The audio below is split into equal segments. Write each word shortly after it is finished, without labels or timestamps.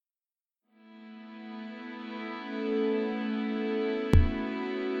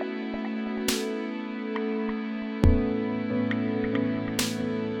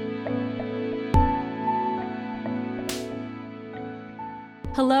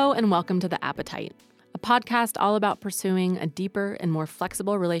Hello and welcome to The Appetite, a podcast all about pursuing a deeper and more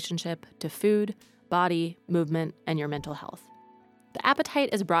flexible relationship to food, body, movement, and your mental health. The Appetite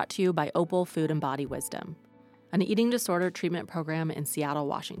is brought to you by Opal Food and Body Wisdom, an eating disorder treatment program in Seattle,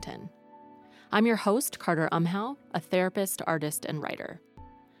 Washington. I'm your host, Carter Umhau, a therapist, artist, and writer.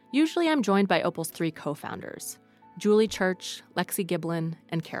 Usually I'm joined by Opal's three co-founders, Julie Church, Lexi Giblin,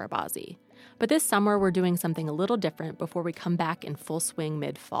 and Kara Bozzi. But this summer, we're doing something a little different before we come back in full swing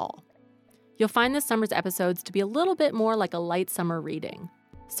mid-fall. You'll find this summer's episodes to be a little bit more like a light summer reading.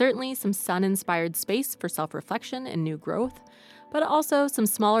 Certainly some sun-inspired space for self-reflection and new growth, but also some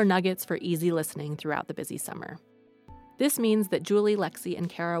smaller nuggets for easy listening throughout the busy summer. This means that Julie, Lexi, and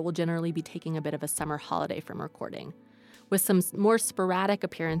Kara will generally be taking a bit of a summer holiday from recording, with some more sporadic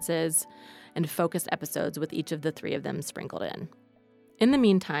appearances and focused episodes with each of the three of them sprinkled in. In the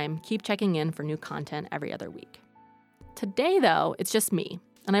meantime, keep checking in for new content every other week. Today, though, it's just me,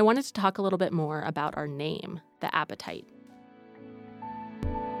 and I wanted to talk a little bit more about our name, The Appetite.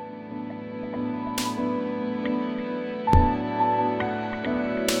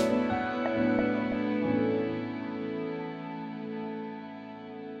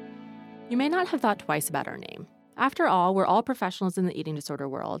 You may not have thought twice about our name. After all, we're all professionals in the eating disorder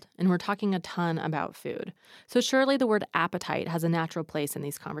world, and we're talking a ton about food. So surely the word appetite has a natural place in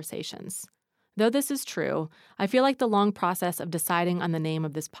these conversations. Though this is true, I feel like the long process of deciding on the name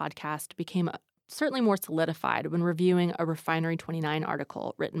of this podcast became certainly more solidified when reviewing a Refinery29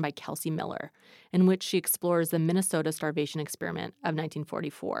 article written by Kelsey Miller, in which she explores the Minnesota starvation experiment of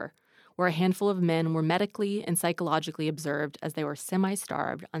 1944, where a handful of men were medically and psychologically observed as they were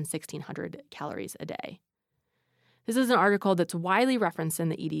semi-starved on 1,600 calories a day. This is an article that's widely referenced in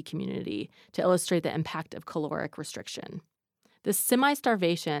the ED community to illustrate the impact of caloric restriction. This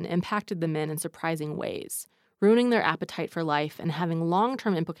semi-starvation impacted the men in surprising ways, ruining their appetite for life and having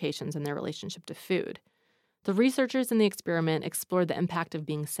long-term implications in their relationship to food. The researchers in the experiment explored the impact of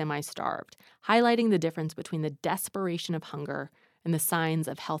being semi-starved, highlighting the difference between the desperation of hunger and the signs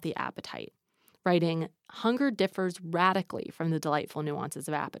of healthy appetite, writing, "Hunger differs radically from the delightful nuances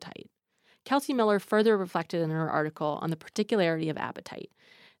of appetite." Kelsey Miller further reflected in her article on the particularity of appetite,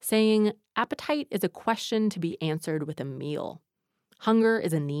 saying, "Appetite is a question to be answered with a meal. Hunger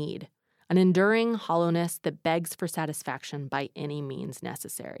is a need, an enduring hollowness that begs for satisfaction by any means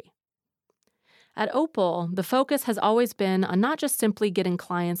necessary." At Opal, the focus has always been on not just simply getting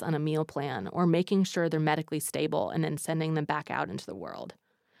clients on a meal plan or making sure they're medically stable and then sending them back out into the world.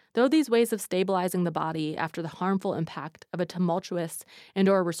 Though these ways of stabilizing the body after the harmful impact of a tumultuous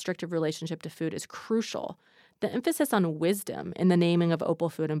and/or restrictive relationship to food is crucial, the emphasis on wisdom in the naming of Opal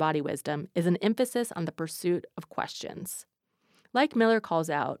Food and Body Wisdom is an emphasis on the pursuit of questions. Like Miller calls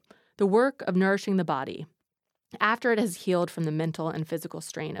out, the work of nourishing the body, after it has healed from the mental and physical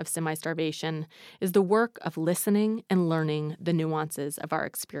strain of semi-starvation, is the work of listening and learning the nuances of our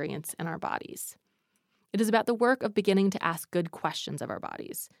experience in our bodies. It is about the work of beginning to ask good questions of our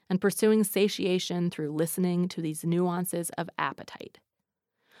bodies and pursuing satiation through listening to these nuances of appetite.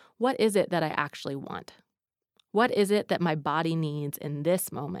 What is it that I actually want? What is it that my body needs in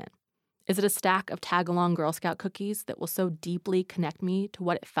this moment? Is it a stack of tag-along Girl Scout cookies that will so deeply connect me to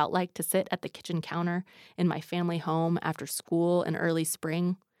what it felt like to sit at the kitchen counter in my family home after school in early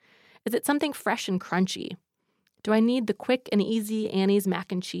spring? Is it something fresh and crunchy? Do I need the quick and easy Annie's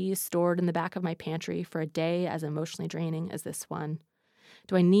mac and cheese stored in the back of my pantry for a day as emotionally draining as this one?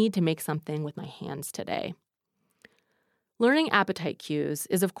 Do I need to make something with my hands today? Learning appetite cues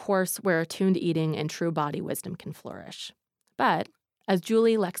is, of course, where attuned eating and true body wisdom can flourish. But, as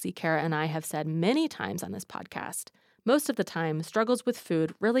Julie, Lexi, Kara, and I have said many times on this podcast, most of the time, struggles with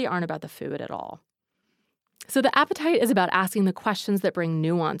food really aren't about the food at all. So the appetite is about asking the questions that bring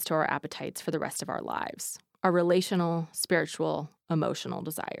nuance to our appetites for the rest of our lives. Our relational, spiritual, emotional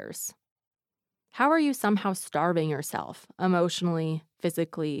desires. How are you somehow starving yourself emotionally,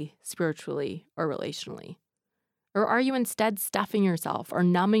 physically, spiritually, or relationally? Or are you instead stuffing yourself or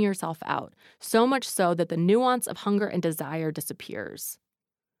numbing yourself out, so much so that the nuance of hunger and desire disappears?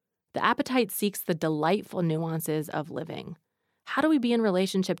 The appetite seeks the delightful nuances of living. How do we be in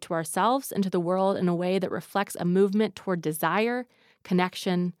relationship to ourselves and to the world in a way that reflects a movement toward desire,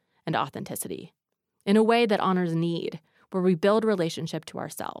 connection, and authenticity? In a way that honors need, where we build relationship to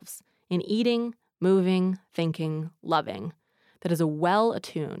ourselves, in eating, moving, thinking, loving, that is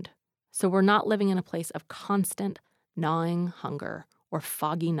well-attuned, so we're not living in a place of constant, gnawing hunger or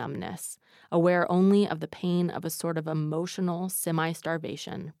foggy numbness, aware only of the pain of a sort of emotional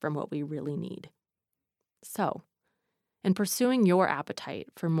semi-starvation from what we really need. So, in pursuing your appetite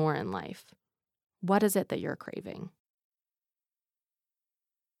for more in life, what is it that you're craving?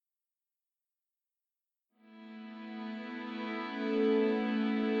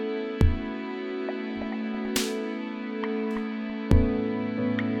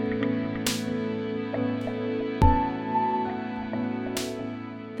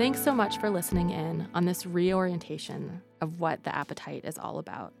 Thanks so much for listening in on this reorientation of what the appetite is all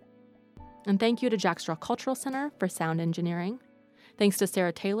about. And thank you to Jack Straw Cultural Center for sound engineering. Thanks to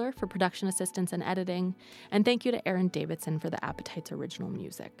Sarah Taylor for production assistance and editing. And thank you to Aaron Davidson for the Appetite's original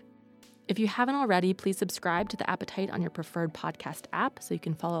music. If you haven't already, please subscribe to The Appetite on your preferred podcast app so you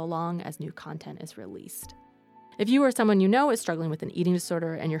can follow along as new content is released. If you or someone you know is struggling with an eating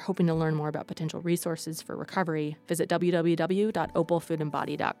disorder and you're hoping to learn more about potential resources for recovery, visit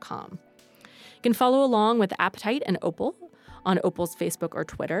www.opalfoodandbody.com. You can follow along with Appetite and Opal on Opal's Facebook or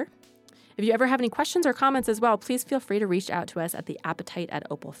Twitter. If you ever have any questions or comments as well, please feel free to reach out to us at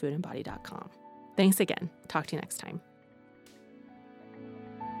theappetite@opalfoodandbody.com. Thanks again. Talk to you next time.